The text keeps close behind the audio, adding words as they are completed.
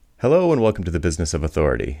Hello and welcome to the Business of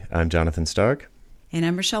Authority. I'm Jonathan Stark. And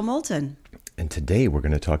I'm Rochelle Moulton. And today we're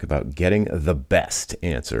going to talk about getting the best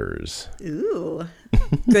answers. Ooh,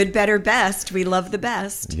 good, better, best. We love the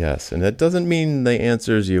best. Yes, and that doesn't mean the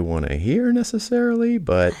answers you want to hear necessarily,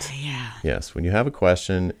 but yes, when you have a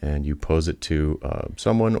question and you pose it to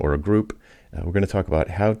someone or a group, we're going to talk about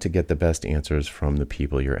how to get the best answers from the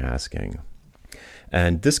people you're asking.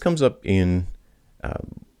 And this comes up in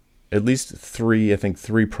at least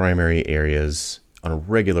three primary areas on a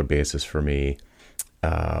regular basis for me,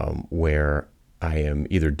 where I am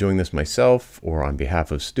either doing this myself or on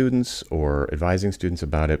behalf of students or advising students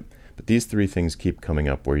about it. But these three things keep coming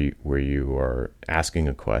up where you are asking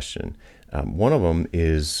a question. One of them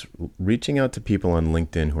is reaching out to people on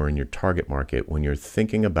LinkedIn who are in your target market when you're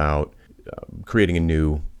thinking about creating a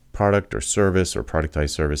new product or service or productized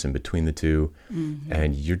service in between the two,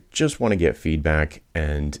 and you just want to get feedback.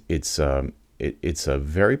 And it's a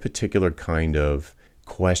very particular kind of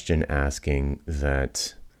question asking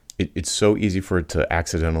that it's so easy for it to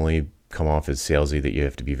accidentally come off as salesy that you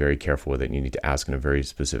have to be very careful with it and you need to ask in a very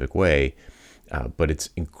specific way. But it's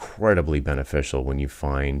incredibly beneficial when you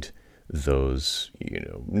find those,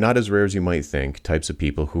 not as rare as you might think, types of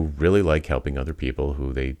people who really like helping other people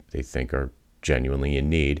who they think are genuinely in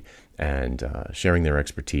need, and sharing their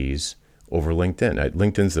expertise over LinkedIn.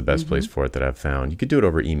 LinkedIn's the best place for it that I've found. You could do it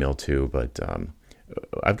over email too, but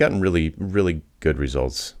I've gotten really, really good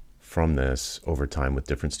results from this over time with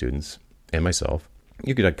different students and myself.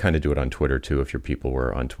 You could kind of do it on Twitter too if your people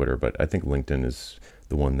were on Twitter, but I think LinkedIn is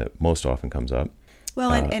the one that most often comes up.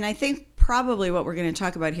 Well, and I think probably what we're going to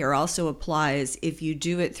talk about here also applies if you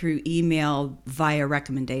do it through email via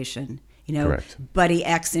recommendation. Correct. Buddy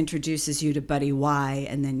X introduces you to Buddy Y,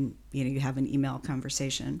 and then you have an email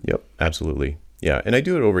conversation. Yep, absolutely. Yeah, and I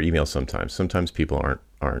do it over email sometimes. Sometimes people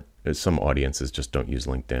aren't. Some audiences just don't use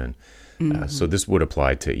LinkedIn, so this would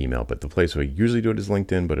apply to email. But the place where I usually do it is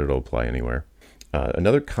LinkedIn, but it'll apply anywhere.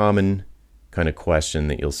 Another common kind of question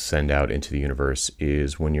that you'll send out into the universe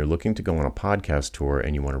is when you're looking to go on a podcast tour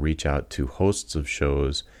and you want to reach out to hosts of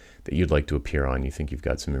shows that you'd like to appear on. You think you've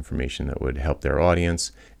got some information that would help their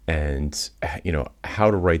audience. And how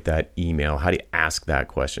to write that email, how do you ask that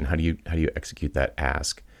question, how do you execute that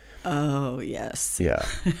ask? Oh yes, yeah.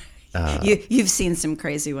 You've seen some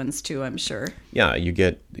crazy ones too, I'm sure. Yeah,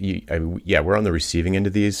 we're on the receiving end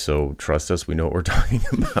of these, so trust us, we know what we're talking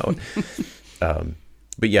about.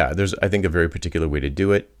 But yeah, there's I think a very particular way to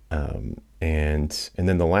do it. And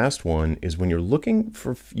then the last one is when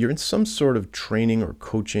you're in some sort of training or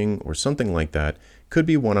coaching or something like that. Could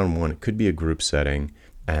be one-on-one, it could be a group setting.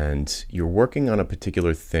 And you're working on a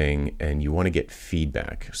particular thing and you want to get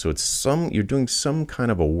feedback. So you're doing some kind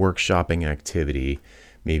of a workshopping activity.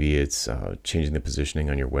 Maybe it's changing the positioning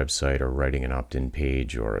on your website or writing an opt-in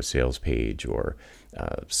page or a sales page or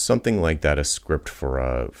something like that, a script for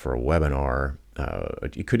a webinar.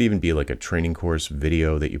 It could even be like a training course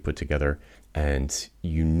video that you put together, and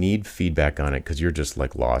you need feedback on it because you're just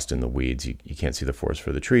like lost in the weeds. You can't see the forest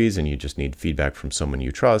for the trees, and you just need feedback from someone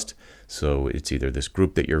you trust. So it's either this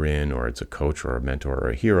group that you're in, or it's a coach or a mentor or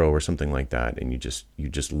a hero or something like that, and you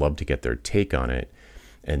just love to get their take on it.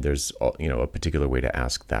 And there's a particular way to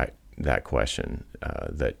ask that question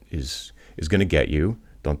that is going to get you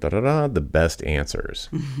the best answers.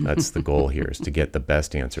 That's the goal here, is to get the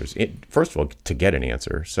best answers. First of all, to get an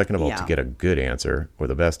answer. Second of all, to get a good answer or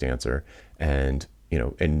the best answer. And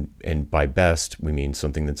and by best we mean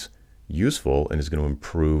something that's useful and is going to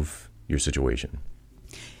improve your situation.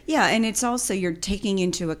 Yeah, and it's also you're taking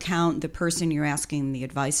into account the person you're asking the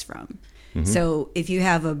advice from. So if you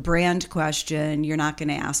have a brand question, you're not going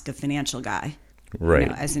to ask a financial guy.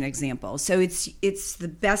 Right. As an example. So it's the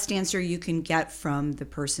best answer you can get from the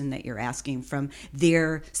person that you're asking, from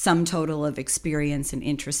their sum total of experience and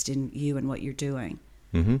interest in you and what you're doing.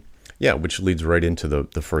 Mm-hmm. Yeah, which leads right into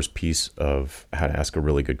the first piece of how to ask a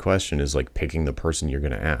really good question is like picking the person you're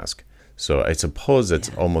going to ask. So I suppose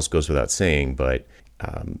that almost goes without saying, but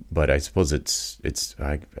I suppose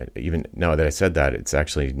even now that I said that, it's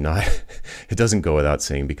actually not, it doesn't go without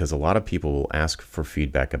saying, because a lot of people will ask for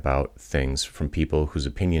feedback about things from people whose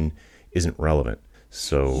opinion isn't relevant.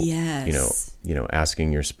 So,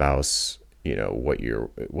 asking your spouse,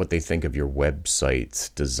 what they think of your website's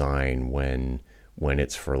design when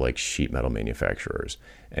it's for like sheet metal manufacturers,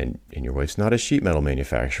 and your wife's not a sheet metal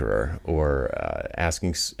manufacturer, or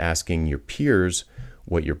asking your peers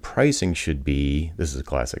what your pricing should be. This is a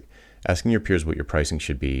classic. Asking your peers what your pricing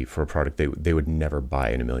should be for a product they would never buy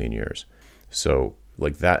in a million years. So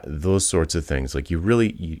like that, those sorts of things, like you really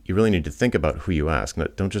need to think about who you ask.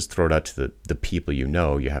 Don't just throw it out to the people you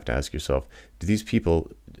know. You have to ask yourself, do these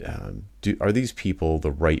people are these people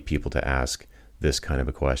the right people to ask this kind of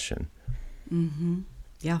a question? Mm-hmm.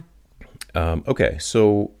 Yeah. Okay,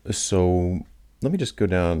 so let me just go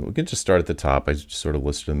down. We can just start at the top. I just sort of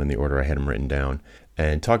listed them in the order I had them written down,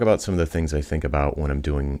 and talk about some of the things I think about when I'm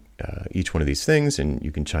doing each one of these things. And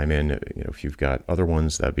you can chime in, if you've got other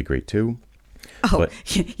ones, that'd be great too. Oh, but,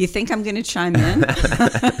 you think I'm going to chime in?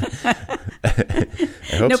 I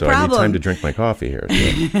hope no so. problem. I need time to drink my coffee here. So.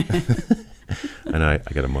 And I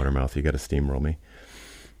got a motor mouth. You got to steamroll me.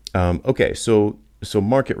 Okay, so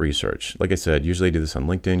market research. Like I said, usually I do this on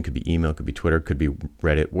LinkedIn. Could be email, could be Twitter, could be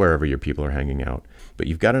Reddit, wherever your people are hanging out. But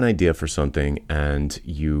you've got an idea for something, and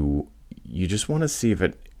you just want to see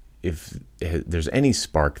if there's any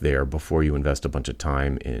spark there before you invest a bunch of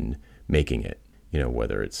time in making it.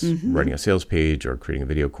 Whether it's writing a sales page or creating a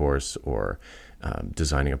video course or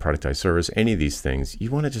designing a productized service, any of these things,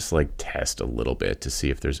 you want to just test a little bit to see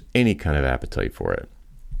if there's any kind of appetite for it.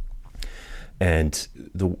 And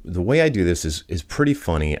the way I do this is pretty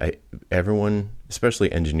funny. Everyone,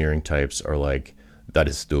 especially engineering types, are like, that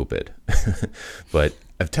is stupid. But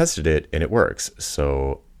I've tested it and it works.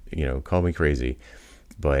 So, call me crazy.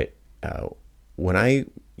 But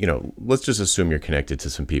when let's just assume you're connected to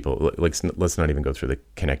some people. Let's not even go through the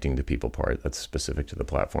connecting to people part. That's specific to the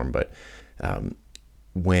platform. But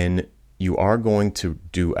when you are going to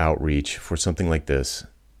do outreach for something like this,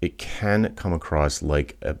 it can come across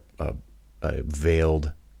like a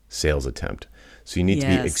veiled sales attempt. So you need to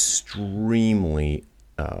be extremely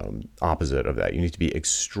opposite of that. You need to be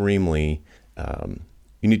extremely,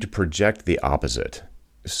 you need to project the opposite.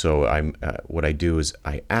 So what I do is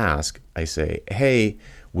I say, hey,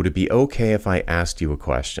 would it be okay if I asked you a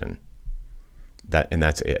question? And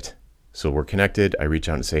that's it. So we're connected. I reach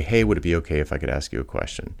out and say, hey, would it be okay if I could ask you a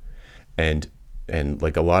question? And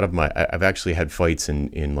a lot of I've actually had fights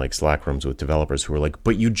in Slack rooms with developers who are like,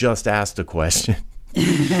 but you just asked a question.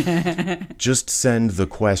 Just send the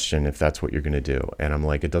question if that's what you're going to do. And I'm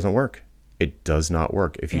like, it doesn't work. It does not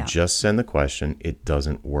work. If you just send the question, it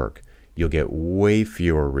doesn't work. You'll get way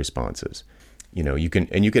fewer responses. You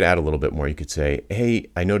could add a little bit more. You could say, hey,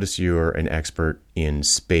 I notice you're an expert in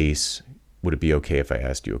space. Would it be okay if I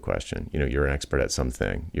asked you a question? You're an expert at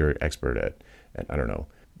something. You're an expert at I don't know,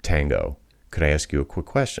 Tango. Could I ask you a quick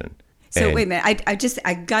question? So wait a minute.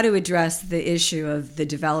 I got to address the issue of the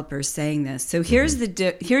developers saying this. So here's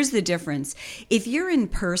here's the difference. If you're in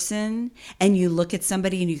person and you look at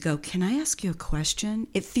somebody and you go, "Can I ask you a question?"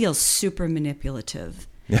 It feels super manipulative.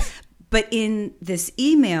 But in this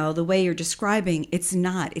email, the way you're describing, it's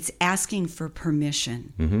not. It's asking for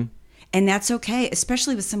permission. Mm-hmm. And that's okay,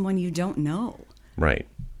 especially with someone you don't know. Right.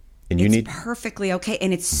 And it's perfectly okay.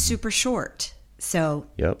 And it's super short. So,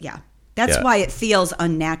 yeah. That's why it feels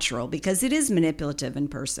unnatural, because it is manipulative in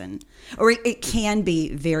person. Or it can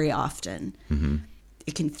be very often. Mm-hmm.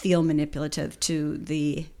 It can feel manipulative to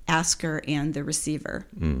the asker and the receiver.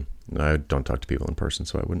 I don't talk to people in person,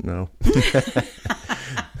 so I wouldn't know.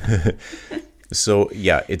 So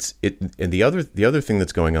and the other thing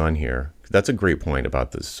that's going on here, that's a great point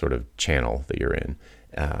about this sort of channel that you're in.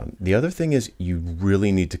 The other thing is you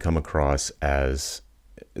really need to come across as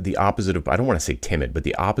the opposite of, I don't want to say timid, but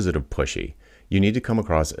the opposite of pushy. You need to come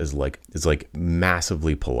across as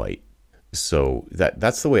massively polite. So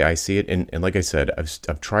that's the way I see it. And like I said,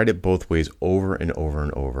 I've tried it both ways over and over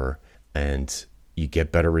and over, and you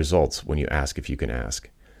get better results when you ask if you can ask.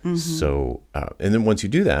 Mm-hmm. So, and then once you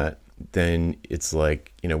do that, then it's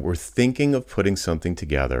like, we're thinking of putting something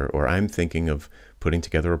together, or I'm thinking of putting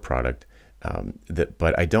together a product,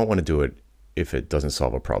 but I don't want to do it if it doesn't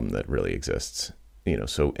solve a problem that really exists.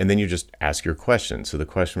 So, and then you just ask your question. So the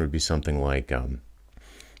question would be something like,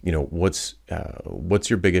 what's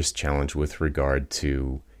your biggest challenge with regard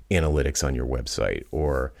to analytics on your website?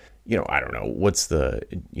 Or, I don't know, what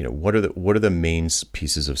are the main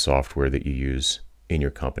pieces of software that you use in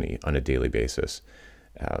your company on a daily basis?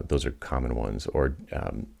 Those are common ones. Or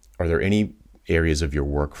are there any areas of your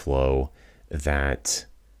workflow that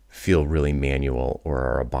feel really manual or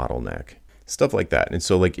are a bottleneck? Stuff like that. And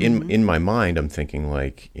so in my mind, I'm thinking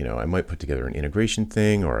I might put together an integration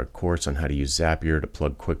thing or a course on how to use Zapier to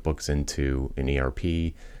plug QuickBooks into an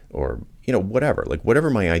ERP, or, whatever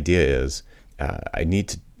my idea is.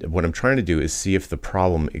 What I'm trying to do is see if the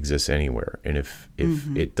problem exists anywhere. And if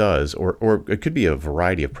it does, or it could be a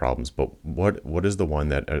variety of problems, but what is the one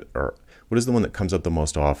that comes up the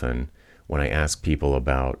most often when I ask people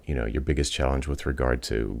about, your biggest challenge with regard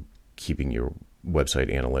to keeping your website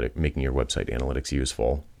making your website analytics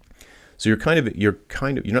useful. So you're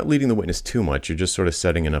not leading the witness too much. You're just sort of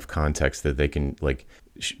setting enough context that they can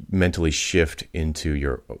mentally shift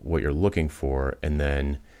into what you're looking for, and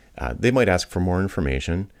then They might ask for more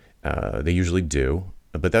information. They usually do,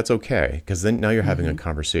 but that's okay, because then now you're having a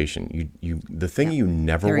conversation. The thing you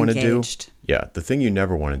never want to do, the thing you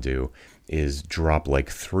never want to do is drop like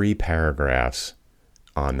 3 paragraphs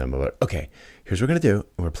on them about, okay, here's what we're going to do,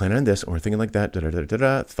 and we're planning on this, and we're thinking like that,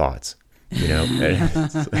 thoughts.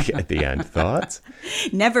 Like at the end, thoughts.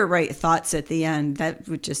 Never write thoughts at the end. That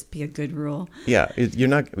would just be a good rule. Yeah, you're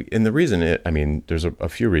not. And the reason, there's a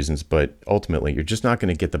few reasons, but ultimately, you're just not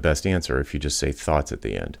going to get the best answer if you just say thoughts at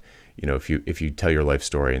the end. If you tell your life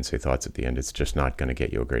story and say thoughts at the end, it's just not going to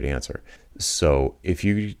get you a great answer. So if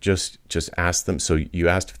you just ask them, so you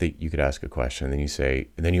asked if you could ask a question, and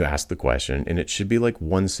then you ask the question, and it should be like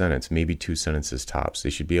 1 sentence, maybe 2 sentences tops. They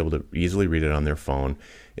should be able to easily read it on their phone.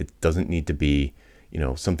 It doesn't need to be,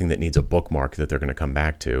 something that needs a bookmark that they're going to come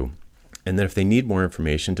back to. And then if they need more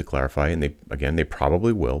information to clarify, and they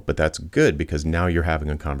probably will, but that's good, because now you're having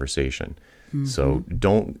a conversation. Mm-hmm. So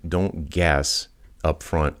don't guess up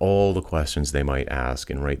front all the questions they might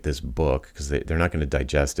ask and write this book, because they're not going to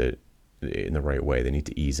digest it in the right way. They need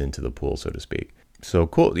to ease into the pool, so to speak. So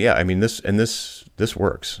cool. Yeah, this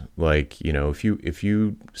works. Like, if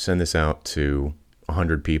you send this out to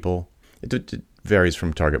 100 people, it varies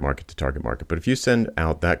from target market to target market, but if you send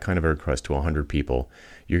out that kind of a request to 100 people,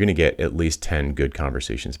 you're going to get at least 10 good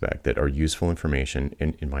conversations back that are useful information,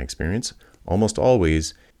 and in my experience, almost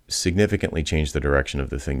always significantly change the direction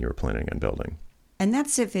of the thing you were planning on building. And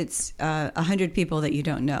that's if it's 100 people that you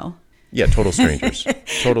don't know. Yeah, total strangers.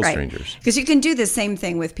 Total right. strangers. Because you can do the same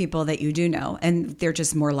thing with people that you do know, and they're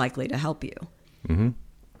just more likely to help you. Mm-hmm.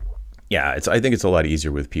 Yeah, I think it's a lot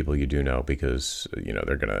easier with people you do know, because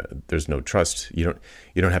there's no trust. You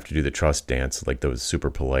don't have to do the trust dance, like those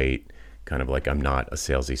super polite kind of like, I'm not a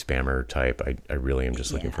salesy spammer type. I really am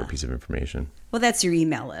just looking for a piece of information. Well, that's your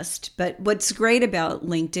email list. But what's great about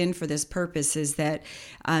LinkedIn for this purpose is that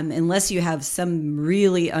unless you have some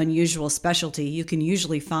really unusual specialty, you can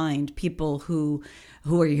usually find people who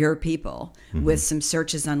are your people with some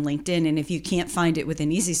searches on LinkedIn. And if you can't find it with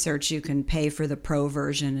an easy search, you can pay for the pro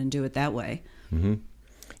version and do it that way. Mm-hmm.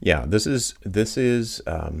 Yeah, this is.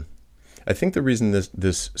 I think the reason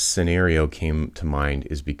this scenario came to mind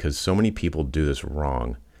is because so many people do this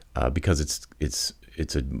wrong, because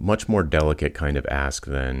it's a much more delicate kind of ask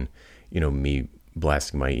than, me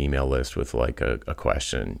blasting my email list with like a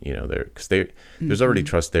question, because there's already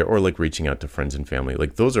trust there, or like reaching out to friends and family.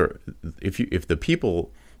 Like those are, if the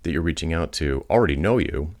people that you're reaching out to already know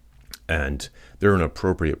you and they're an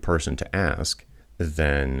appropriate person to ask,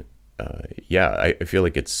 then I feel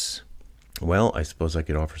like it's. Well, I suppose I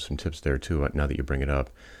could offer some tips there too, now that you bring it up.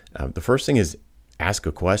 The first thing is ask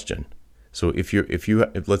a question. So if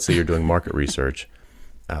let's say you're doing market research,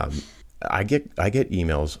 I get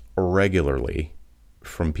emails regularly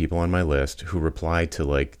from people on my list who reply to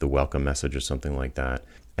like the welcome message or something like that.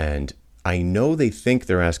 And I know they think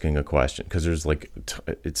they're asking a question, because there's like,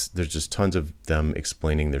 there's just tons of them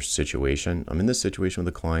explaining their situation. I'm in this situation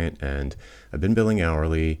with a client and I've been billing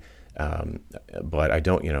hourly, but I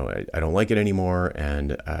don't like it anymore,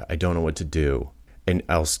 and I don't know what to do. And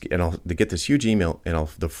I'll get this huge email, and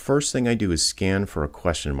the first thing I do is scan for a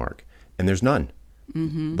question mark, and there's none.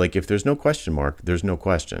 Mm-hmm. Like if there's no question mark, there's no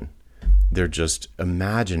question. They're just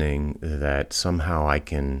imagining that somehow I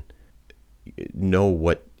can know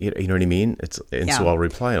what, you know what I mean? So I'll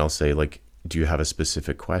reply and I'll say like, do you have a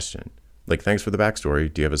specific question? Like, thanks for the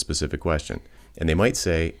backstory. Do you have a specific question? And they might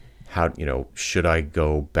say, should I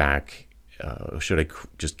go back? Should I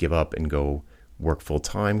just give up and go work full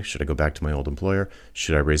time? Should I go back to my old employer?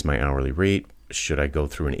 Should I raise my hourly rate? Should I go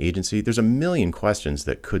through an agency? There's a million questions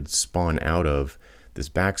that could spawn out of this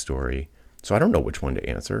backstory. So I don't know which one to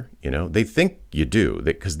answer. They think you do,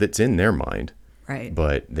 because that's in their mind. Right.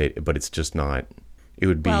 But it's just not. It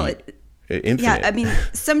would be infinite. Yeah,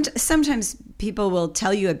 sometimes people will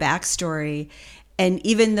tell you a backstory, and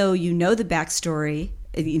even though you know the backstory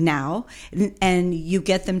now, and you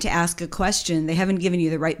get them to ask a question, they haven't given you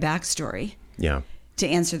the right backstory. Yeah. To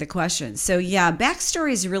answer the question. So yeah,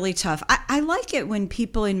 backstory is really tough. I like it when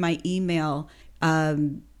people in my email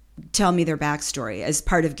tell me their backstory as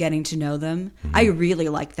part of getting to know them. Mm-hmm. I really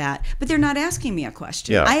like that. But they're not asking me a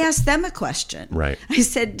question. Yeah. I asked them a question. Right. I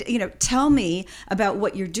said, tell me about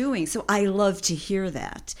what you're doing. So I love to hear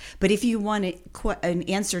that. But if you want an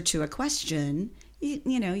answer to a question,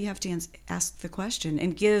 you have to ask the question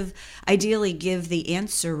and ideally give the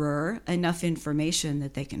answerer enough information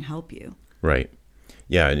that they can help you. Right.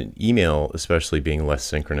 Yeah, and email, especially being less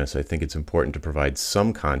synchronous, I think it's important to provide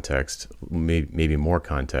some context, maybe more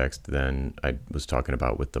context than I was talking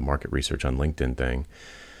about with the market research on LinkedIn thing.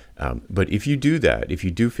 But if you do that, if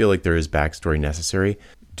you do feel like there is backstory necessary,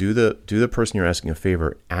 do the person you're asking a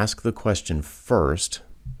favor, ask the question first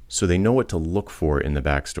so they know what to look for in the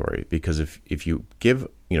backstory. Because if you give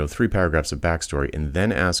 3 paragraphs of backstory and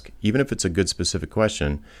then ask, even if it's a good specific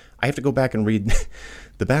question, I have to go back and read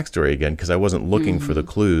the backstory again because I wasn't looking for the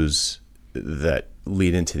clues that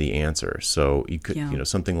lead into the answer. So you could,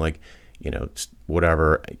 something like,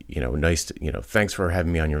 whatever, nice to, thanks for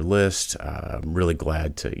having me on your list. I'm really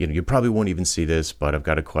glad to, you probably won't even see this, but I've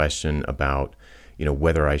got a question about,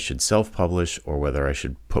 whether I should self-publish or whether I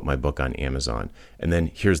should put my book on Amazon. And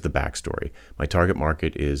then here's the backstory. My target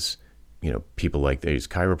market is, people like these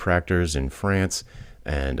chiropractors in France,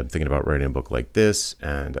 and I'm thinking about writing a book like this.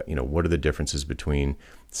 And, what are the differences between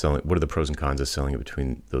selling, what are the pros and cons of selling it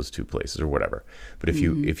between those two places or whatever. But if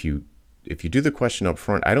you do the question up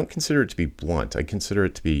front, I don't consider it to be blunt. I consider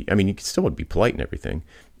it to be, you can still be polite and everything,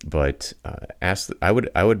 but I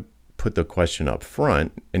would put the question up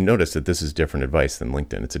front, and notice that this is different advice than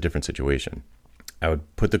LinkedIn. It's a different situation. I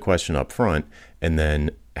would put the question up front and then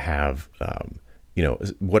have,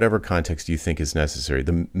 whatever context you think is necessary,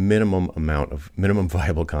 the minimum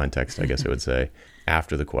viable context, I guess I would say,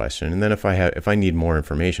 after the question. And then if I need more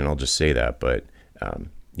information, I'll just say that. But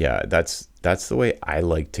that's the way I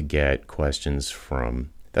like to get questions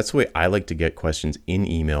that's the way I like to get questions in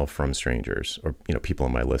email from strangers or, people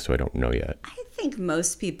on my list who I don't know yet. I think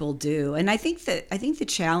most people do. And I think the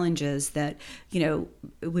challenge is that,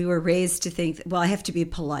 we were raised to think, well, I have to be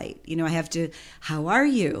polite. I have to, how are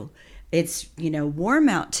you? It's, warm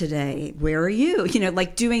out today. Where are you?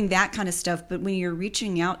 Like doing that kind of stuff. But when you're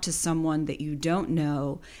reaching out to someone that you don't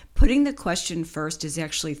know, putting the question first is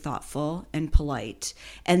actually thoughtful and polite.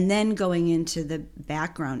 And then going into the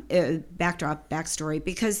backstory,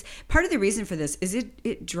 because part of the reason for this is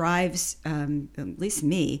it drives, at least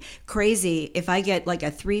me, crazy if I get like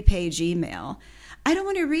a 3-page email. I don't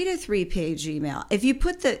want to read a 3-page email. If you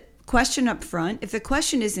put the question up front, if the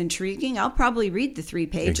question is intriguing, I'll probably read the 3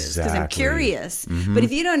 pages because I'm curious. Mm-hmm. But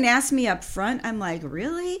if you don't ask me up front, I'm like,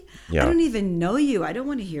 really? Yeah. I don't even know you. I don't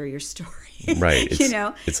want to hear your story. Right.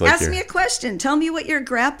 It's like ask me a question. Tell me what you're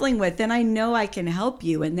grappling with. Then I know I can help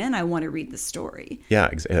you. And then I want to read the story. Yeah.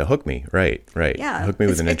 Hook me. Right. Yeah. Hook me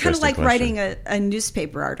with an interesting question. It's kind of like question. writing a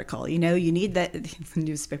newspaper article. You need that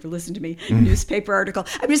newspaper. Listen to me. Newspaper article.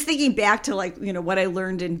 I'm just thinking back to what I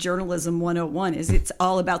learned in Journalism 101 is it's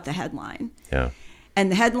all about the headline. Yeah. And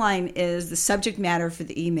the headline is the subject matter for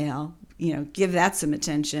the email. Give that some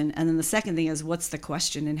attention. And then the second thing is, what's the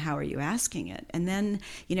question and how are you asking it? And then,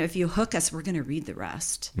 if you hook us, we're going to read the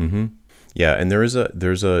rest. Mm-hmm. Yeah. And there's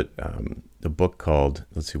a book called,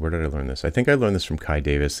 let's see, where did I learn this? I think I learned this from Kai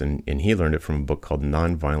Davis, and he learned it from a book called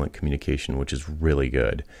Nonviolent Communication, which is really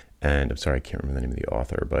good. And I'm sorry, I can't remember the name of the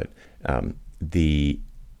author, but the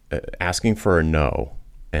asking for a no.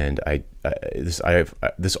 And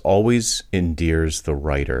this always endears the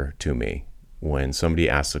writer to me. When somebody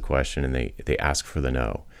asks a question and they ask for the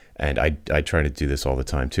no. And I try to do this all the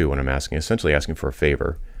time too when I'm essentially asking for a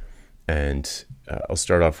favor. And I'll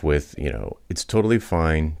start off with, it's totally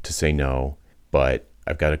fine to say no, but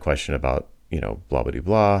I've got a question about, blah, blah, blah,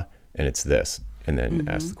 blah, and it's this. And then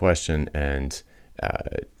ask the question and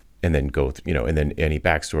then go through, and then any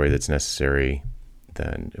backstory that's necessary,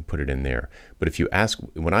 then put it in there. But if you ask,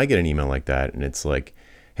 when I get an email like that and it's like,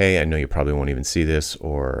 hey, I know you probably won't even see this,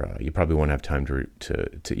 or you probably won't have time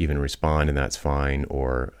to even respond, and that's fine.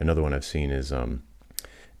 Or another one I've seen is,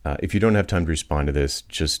 if you don't have time to respond to this,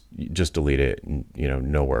 just delete it, and,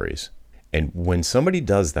 no worries. And when somebody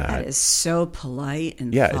does that is so polite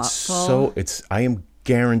and thoughtful. I am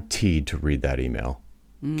guaranteed to read that email,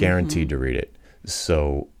 guaranteed to read it.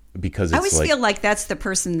 So. Because I always feel like that's the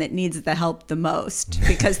person that needs the help the most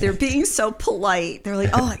because they're being so polite. They're like,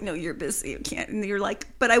 "Oh, I know you're busy, you can't," and you're like,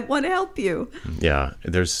 "But I want to help you." Yeah,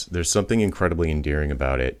 there's something incredibly endearing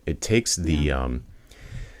about it. It takes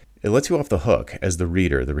it lets you off the hook as the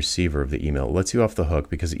reader, the receiver of the email. It lets you off the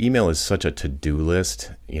hook because email is such a to-do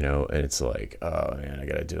list, and it's like, oh man, I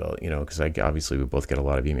gotta do all, because obviously we both get a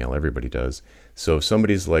lot of email. Everybody does. So if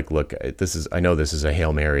somebody's like, look, I know this is a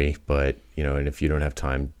Hail Mary, but, and if you don't have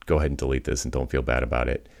time, go ahead and delete this and don't feel bad about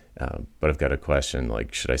it. But I've got a question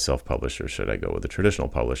like, should I self-publish or should I go with a traditional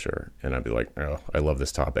publisher? And I'd be like, oh, I love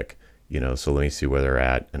this topic, so let me see where they're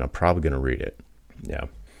at. And I'm probably going to read it. Yeah.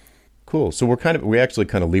 Cool. So we actually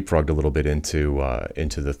kind of leapfrogged a little bit into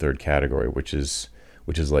the third category, which is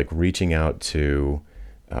like reaching out to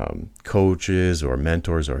coaches or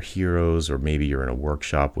mentors or heroes, or maybe you're in a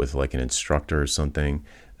workshop with like an instructor or something.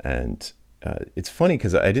 And it's funny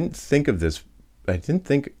because I didn't think of this. I didn't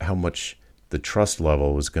think how much the trust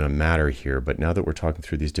level was going to matter here. But now that we're talking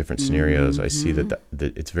through these different scenarios, I see that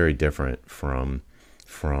it's very different from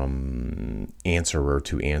from answerer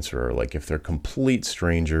to answerer. Like if they're complete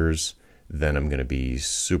strangers, then I'm going to be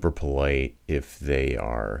super polite. If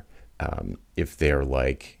they're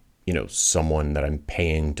like, someone that I'm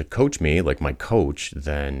paying to coach me, like my coach,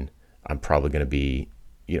 then I'm probably going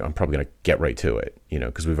to get right to it,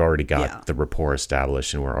 because we've already got the rapport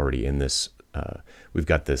established and we're already in this, we've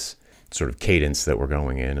got this sort of cadence that we're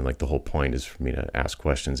going in. And like the whole point is for me to ask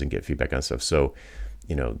questions and get feedback on stuff. So,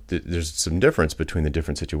 there's some difference between the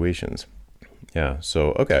different situations. Yeah.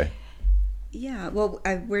 So, okay. Yeah. Well,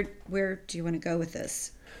 where do you want to go with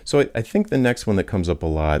this? So I think the next one that comes up a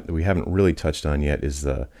lot that we haven't really touched on yet is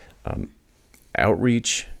the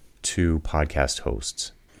outreach to podcast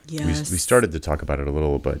hosts. Yes. We started to talk about it a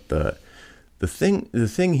little, but the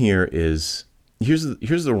thing here is here's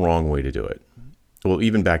the wrong way to do it. Well,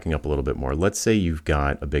 even backing up a little bit more, let's say you've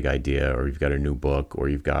got a big idea, or you've got a new book, or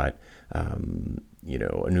you've got a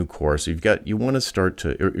new course. You want to start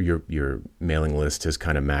to, or your mailing list has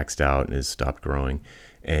kind of maxed out and has stopped growing,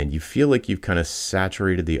 and you feel like you've kind of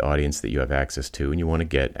saturated the audience that you have access to, and you want to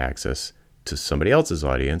get access to somebody else's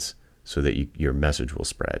audience so that your message will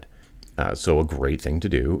spread. So a great thing to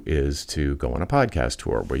do is to go on a podcast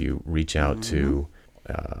tour where you reach out to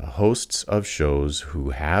hosts of shows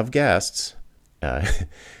who have guests.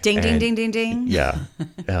 Ding, ding, ding, ding, ding. Yeah.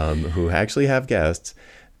 Who actually have guests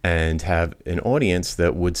and have an audience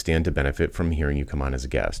that would stand to benefit from hearing you come on as a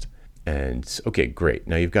guest. And okay, great.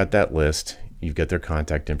 Now you've got that list, you've got their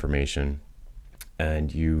contact information,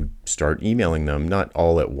 and you start emailing them, not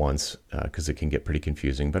all at once, because it can get pretty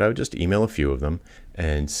confusing, but I would just email a few of them.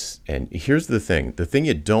 And here's the thing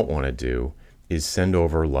you don't want to do is send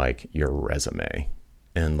over like your resume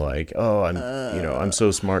and like, oh, I'm so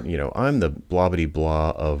smart, I'm the blobbity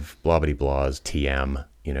blah of blobbity blah's TM,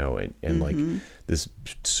 and like this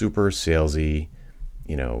super salesy,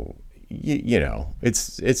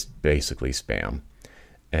 it's basically spam.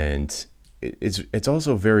 And it's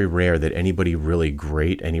also very rare that any really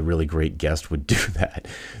great guest would do that.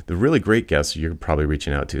 The really great guests you're probably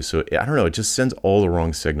reaching out to. So I don't know, it just sends all the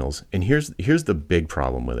wrong signals. And here's the big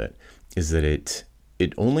problem with it, is that it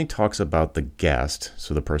only talks about the guest,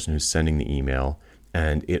 so the person who's sending the email,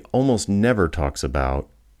 and it almost never talks about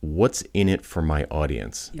what's in it for my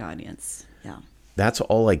audience. The audience, yeah. That's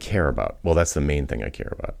all I care about. Well, that's the main thing I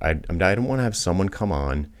care about. I don't want to have someone come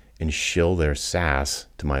on and shill their sass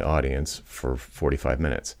to my audience for 45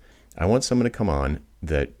 minutes. I want someone to come on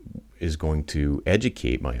that is going to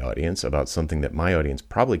educate my audience about something that my audience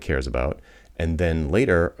probably cares about, and then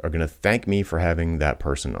later are going to thank me for having that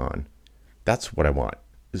person on. That's what I want.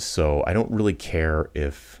 So I don't really care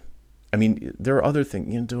there are other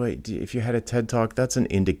things, if you had a TED Talk, that's an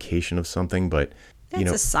indication of something, but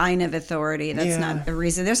that's a sign of authority. That's not a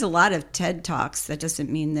reason. There's a lot of TED Talks. That doesn't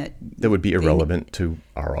mean that would be irrelevant to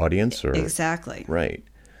our audience, or exactly right.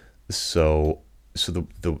 So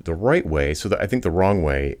the right way. I think the wrong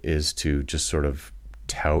way is to just sort of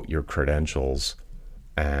tout your credentials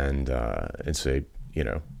and say,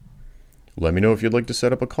 let me know if you'd like to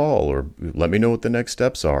set up a call, or let me know what the next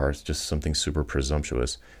steps are. It's just something super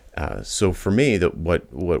presumptuous. So for me, what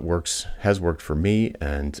has worked for me,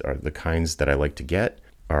 and are the kinds that I like to get,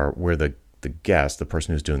 are where the guest, the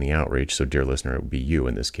person who's doing the outreach, so dear listener, it would be you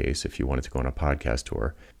in this case, if you wanted to go on a podcast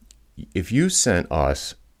tour. If you sent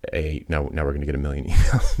us now we're going to get a million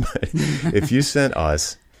emails, but if you sent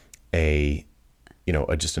us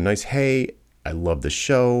just a nice, hey, I love the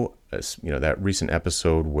show, that recent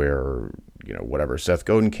episode where, whatever, Seth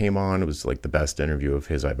Godin came on, it was like the best interview of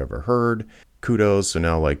his I've ever heard. Kudos. So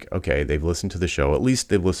now, like, okay, they've listened to the show. At least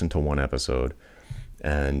they've listened to one episode,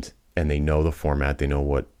 and they know the format. They know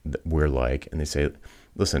what we're like, and they say,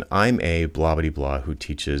 listen, I'm a blobbity blah who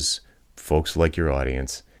teaches folks like your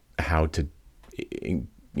audience how to,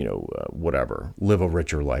 whatever, live a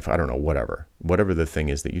richer life. I don't know, whatever the thing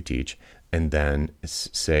is that you teach. And then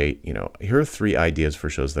say, here are 3 ideas for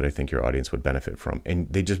shows that I think your audience would benefit from. And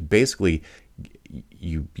they just basically,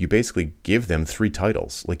 you basically give them 3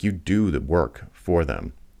 titles. Like, you do the work for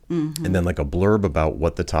them. Mm-hmm. And then like a blurb about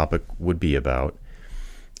what the topic would be about.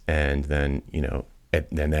 And then, and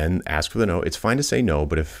then ask for the no. It's fine to say no,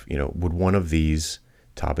 but if, would one of these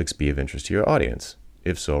topics be of interest to your audience?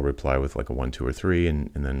 If so, reply with like a 1, 2, or 3, and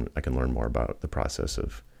then I can learn more about the process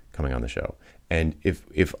of coming on the show. And if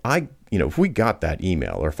we got that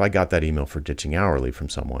email, or if I got that email for Ditching Hourly from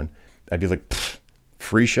someone, I'd be like,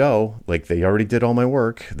 free show. Like, they already did all my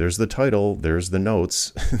work. There's the title. There's the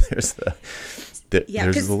notes. there's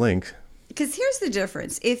the link. Because here's the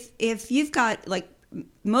difference. If you've got, like,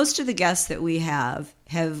 most of the guests that we have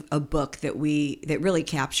a book that really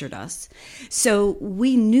captured us. So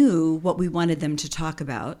we knew what we wanted them to talk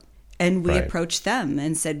about, and we approached them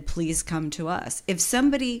and said, please come to us. If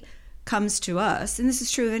somebody comes to us, and this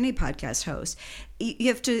is true of any podcast host, you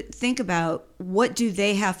have to think about what do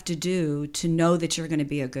they have to do to know that you're going to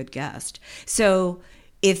be a good guest. So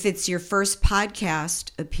if it's your first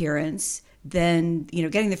podcast appearance, then,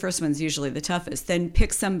 getting the first one's usually the toughest. Then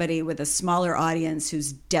pick somebody with a smaller audience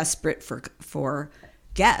who's desperate for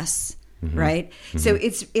guests, right?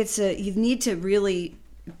 Mm-hmm. So you need to really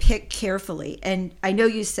pick carefully. And I know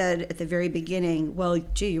you said at the very beginning, well,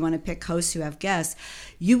 gee, you want to pick hosts who have guests.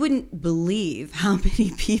 You wouldn't believe how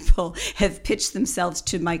many people have pitched themselves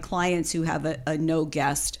to my clients who have a no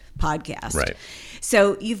guest podcast. Right.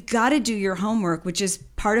 So you've got to do your homework, which is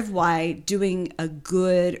part of why doing a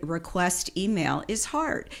good request email is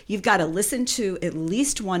hard. You've got to listen to at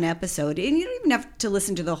least one episode, and you don't even have to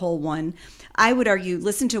listen to the whole one. I would argue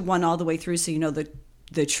listen to one all the way through so you know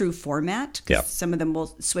the true format, because some of them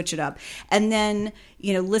will switch it up. And then,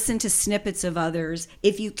 listen to snippets of others.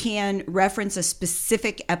 If you can, reference a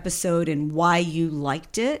specific episode and why you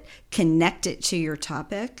liked it, connect it to your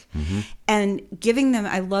topic. And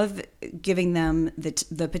I love giving them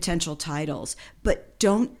the potential titles, but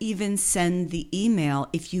don't even send the email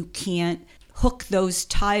if you can't hook those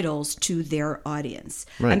titles to their audience.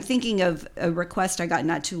 Right. I'm thinking of a request I got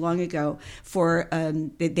not too long ago for,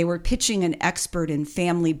 they were pitching an expert in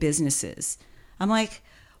family businesses. I'm like,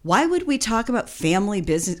 why would we talk about family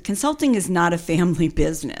business? Consulting is not a family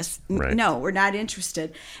business. Right. No, we're not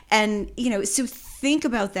interested. And, so think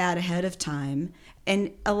about that ahead of time.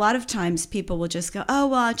 And a lot of times people will just go, oh,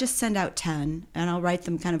 well, I'll just send out 10 and I'll write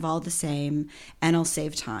them kind of all the same and I'll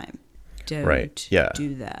save time. Don't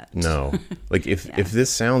do that. No. Like if this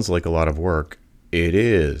sounds like a lot of work, it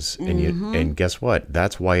is. And and guess what?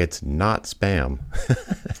 That's why it's not spam.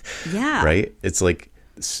 Yeah. Right? It's like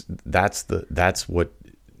that's what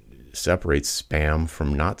separates spam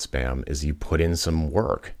from not spam is you put in some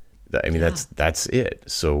work. I mean, that's it.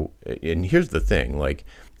 So, and here's the thing, like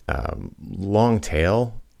long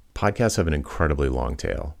tail, podcasts have an incredibly long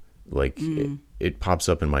tail. Like it pops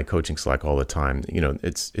up in my coaching Slack all the time.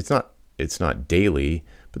 It's not daily,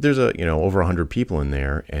 but there's over 100 people in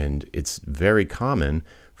there, and it's very common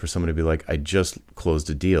for someone to be like, I just closed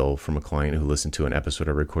a deal from a client who listened to an episode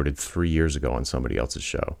I recorded 3 years ago on somebody else's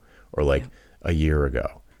show, or a year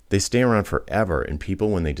ago. They stay around forever, and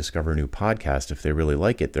people, when they discover a new podcast, if they really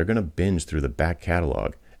like it, they're going to binge through the back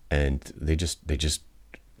catalog, and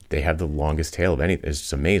they have the longest tail of anything. It's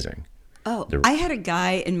just amazing. Oh, I had a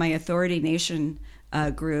guy in my Authority Nation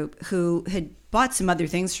group who had bought some other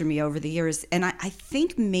things from me over the years. And I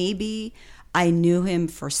think maybe I knew him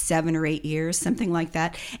for 7 or 8 years, something like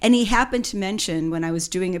that. And he happened to mention when I was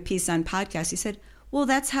doing a piece on podcasts, he said, well,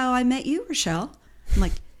 that's how I met you, Rochelle. I'm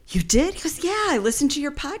like, you did? He goes, yeah, I listened to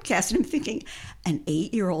your podcast. And I'm thinking, an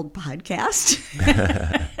 8-year-old podcast?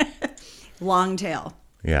 Long tail.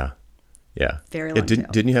 Yeah. Yeah. Very long tail.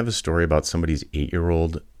 Didn't you have a story about somebody's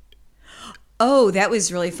 8-year-old? Oh, that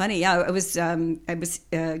was really funny. Yeah, I was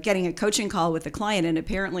getting a coaching call with a client, and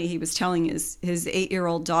apparently he was telling his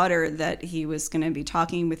 8-year-old daughter that he was going to be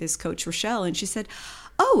talking with his coach, Rochelle. And she said,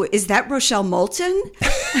 oh, is that Rochelle Moulton?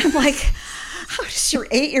 I'm like, how does your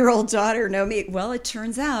 8-year-old daughter know me? Well, it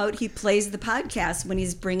turns out he plays the podcast when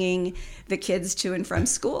he's bringing the kids to and from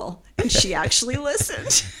school. And she actually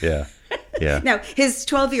listened. Yeah. Yeah. Now, his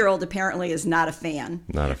 12-year-old apparently is not a fan.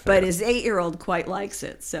 Not a fan. But his 8-year-old quite likes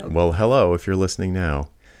it. So. Well, hello, if you're listening now.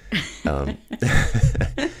 And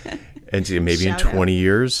maybe in 20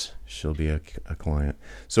 years, she'll be a client.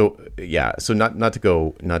 So, yeah. So not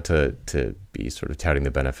to be sort of touting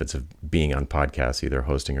the benefits of being on podcasts, either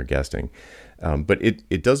hosting or guesting. But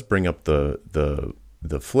it does bring up the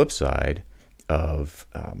flip side of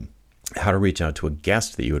how to reach out to a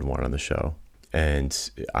guest that you would want on the show.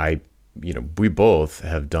 And we both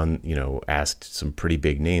have done, asked some pretty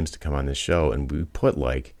big names to come on this show. And we put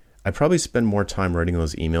I probably spend more time writing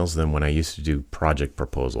those emails than when I used to do project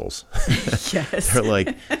proposals. Yes.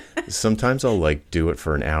 They're sometimes I'll do it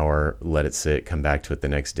for an hour, let it sit, come back to it the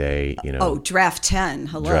next day, Oh, draft 10.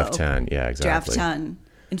 Hello. Draft 10. Yeah, exactly. Draft 10.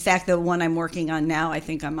 In fact, the one I'm working on now, I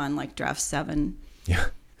think I'm on draft 7. Yeah.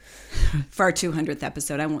 For our 200th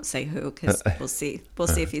episode. I won't say who because we'll see. We'll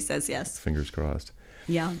see if he says yes. Fingers crossed.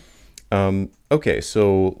 Yeah. Okay,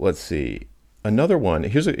 so let's see. Another one.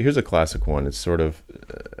 Here's a classic one. It's sort of,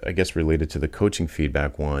 I guess, related to the coaching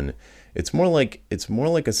feedback one. It's more like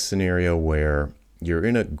a scenario where you're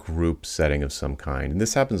in a group setting of some kind, and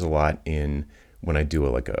this happens a lot when I do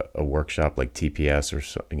a workshop like TPS or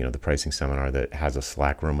the pricing seminar that has a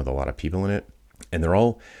Slack room with a lot of people in it, and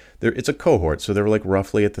it's a cohort, so they're like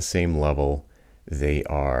roughly at the same level. They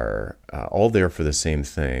are all there for the same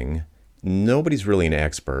thing. Nobody's really an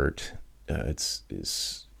expert. It's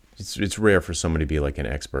rare for somebody to be like an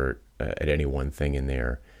expert at any one thing in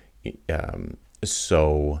there.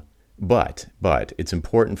 But it's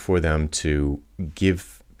important for them to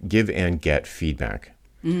give and get feedback,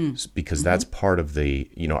 because that's part of the,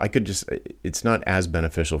 it's not as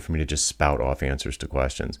beneficial for me to just spout off answers to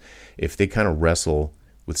questions. If they kind of wrestle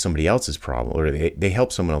with somebody else's problem, or they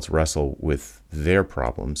help someone else wrestle with their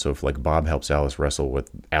problem. So if like Bob helps Alice wrestle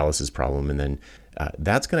with Alice's problem, and then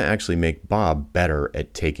that's going to actually make Bob better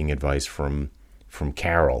at taking advice from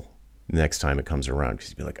Carol next time it comes around, because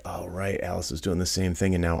he'd be like, oh, right, Alice is doing the same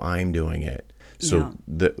thing and now I'm doing it. So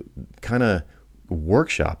the kind of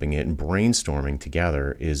workshopping it and brainstorming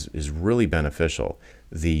together is really beneficial.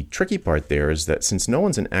 The tricky part there is that since no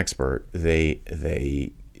one's an expert, they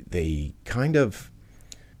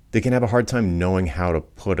can have a hard time knowing how to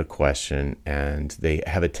put a question, and they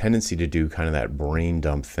have a tendency to do kind of that brain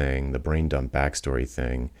dump thing, the brain dump backstory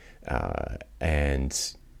thing,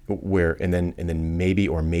 and then maybe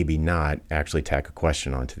or maybe not actually tack a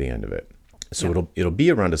question onto the end of it. So it'll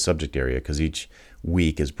be around a subject area, because each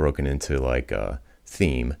week is broken into like a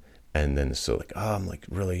theme, and then so like, oh, I'm like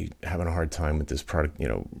really having a hard time with this product,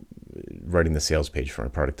 writing the sales page for a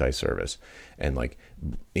productized service, and like,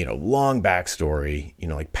 long backstory,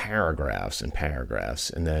 like paragraphs and paragraphs.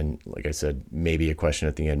 And then, like I said, maybe a question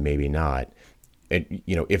at the end, maybe not. And,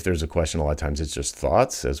 if there's a question, a lot of times it's just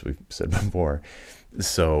thoughts, as we've said before.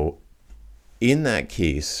 So in that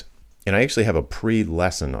case, and I actually have a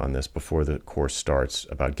pre-lesson on this before the course starts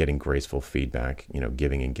about getting graceful feedback,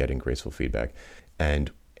 giving and getting graceful feedback.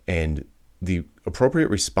 And the appropriate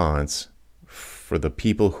response for the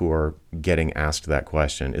people who are getting asked that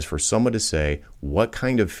question is for someone to say, what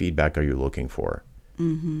kind of feedback are you looking for?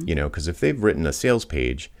 Because if they've written a sales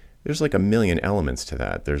page, there's like a million elements to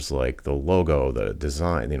that. There's like the logo, the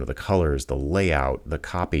design, the colors, the layout, the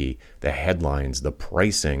copy, the headlines, the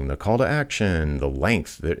pricing, the call to action, the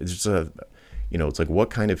length. It's it's like,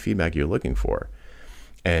 what kind of feedback you're looking for?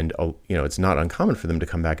 And, it's not uncommon for them to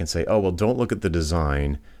come back and say, oh, well, don't look at the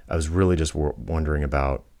design. I was really just wondering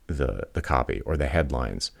about the copy or the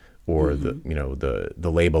headlines or the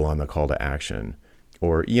label on the call to action,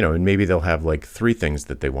 or, and maybe they'll have like 3 things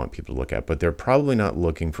that they want people to look at, but they're probably not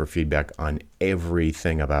looking for feedback on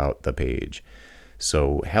everything about the page.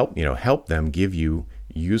 So help them give you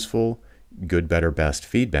useful, good, better, best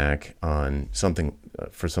feedback on something,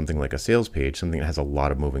 for something like a sales page, something that has a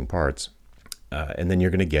lot of moving parts. And then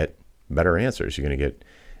you're going to get better answers. You're going to get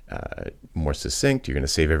more succinct. You're going to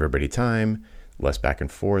save everybody time, less back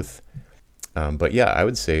and forth. But yeah, I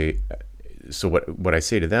would say, so what I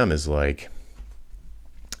say to them is like,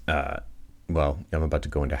 well, I'm about to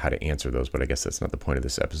go into how to answer those, but I guess that's not the point of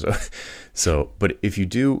this episode. So, but if you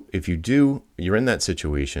do, you're in that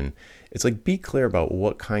situation, it's like, be clear about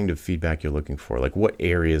what kind of feedback you're looking for, like what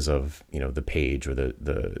areas of, the page or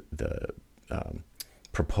the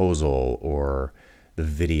proposal or the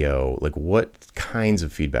video, like what kinds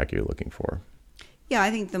of feedback you're looking for. Yeah,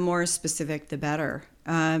 I think the more specific, the better.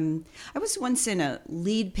 I was once in a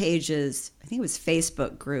Lead Pages, I think it was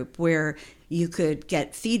Facebook group, where you could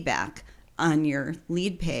get feedback on your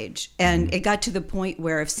lead page. And it got to the point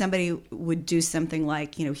where if somebody would do something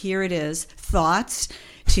like, here it is, thoughts,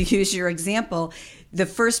 to use your example, the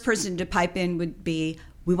first person to pipe in would be,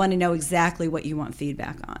 we want to know exactly what you want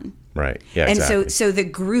feedback on. Right. Yeah. And exactly. so the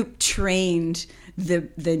group trained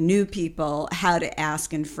the new people how to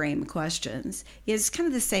ask and frame questions. It's kind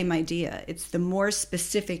of the same idea. It's the more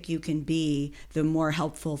specific you can be, the more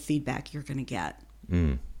helpful feedback you're going to get.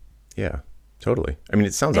 Yeah, totally. I mean,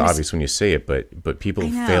 it sounds obvious when you say it, but people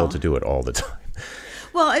fail to do it all the time.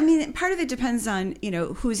 Well, I mean, part of it depends on,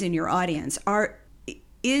 who's in your audience. Are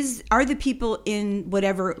the people in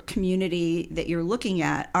whatever community that you're looking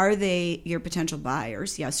at, are they your potential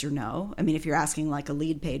buyers? Yes or no? I mean, if you're asking like a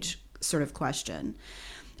lead page sort of question,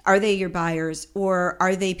 are they your buyers, or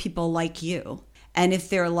are they people like you? And if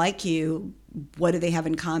they're like you, what do they have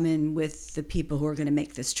in common with the people who are going to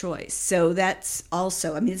make this choice? So that's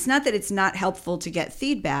also, I mean, it's not that it's not helpful to get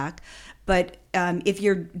feedback, but if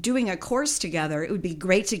you're doing a course together, it would be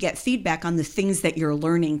great to get feedback on the things that you're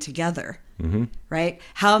learning together, right?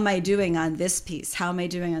 How am I doing on this piece? How am I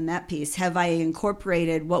doing on that piece? Have I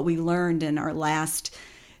incorporated what we learned in our last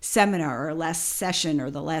seminar or last session or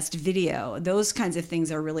the last video? Those kinds of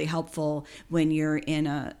things are really helpful when you're in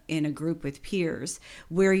a group with peers.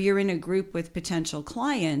 Where you're in a group with potential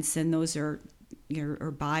clients, and those are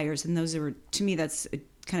or buyers. And those are, to me, that's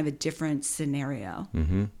kind of a different scenario.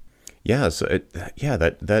 Mm-hmm. Yeah. So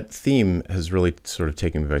that theme has really sort of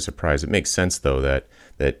taken me by surprise. It makes sense though that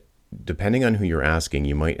depending on who you're asking,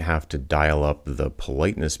 you might have to dial up the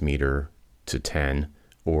politeness meter to 10,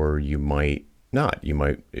 or you might not.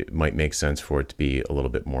 It might make sense for it to be a little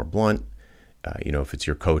bit more blunt. If it's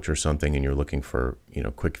your coach or something and you're looking for,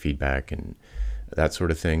 quick feedback and that sort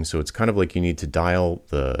of thing. So it's kind of like you need to dial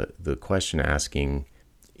the question asking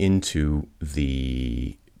into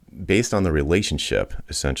based on the relationship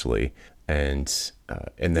essentially, and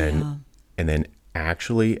then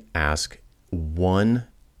actually ask one.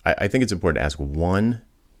 I think it's important to ask one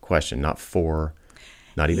question, not four,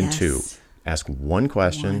 not even two. Ask one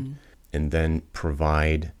question and then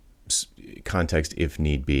provide context if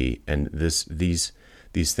need be. And these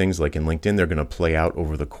things, like in LinkedIn, they're going to play out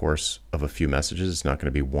over the course of a few messages. It's not going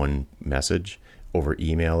to be one message. Over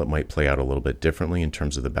email, it might play out a little bit differently in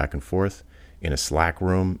terms of the back and forth. In a Slack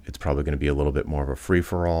room, it's probably going to be a little bit more of a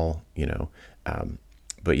free-for-all,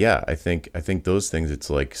 But yeah, I think those things, it's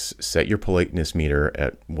like set your politeness meter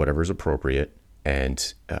at whatever's appropriate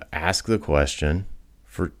and ask the question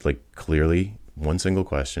for clearly one single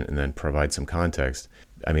question, and then provide some context.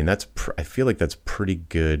 I mean, I feel like that's a pretty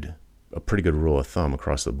good rule of thumb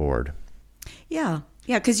across the board. Yeah.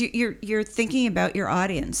 Yeah, because you're thinking about your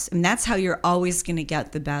audience, and that's how you're always going to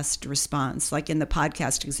get the best response. Like in the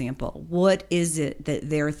podcast example, what is it that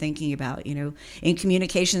they're thinking about? In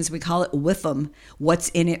communications, we call it with them. What's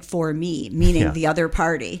in it for me? Meaning the other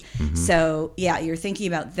party. Mm-hmm. So you're thinking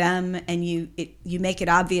about them, and you make it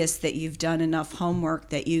obvious that you've done enough homework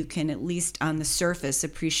that you can at least on the surface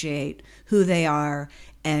appreciate who they are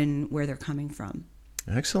and where they're coming from.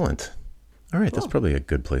 Excellent. All right, That's probably a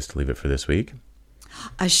good place to leave it for this week.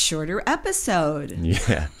 A shorter episode.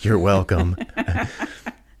 Yeah, you're welcome.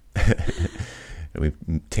 We've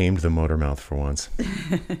tamed the motor mouth for once.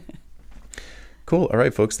 Cool. All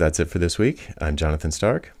right, folks, that's it for this week. I'm Jonathan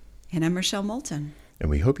Stark. And I'm Rochelle Moulton. And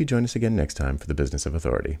we hope you join us again next time for the Business of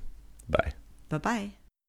Authority. Bye. Bye-bye.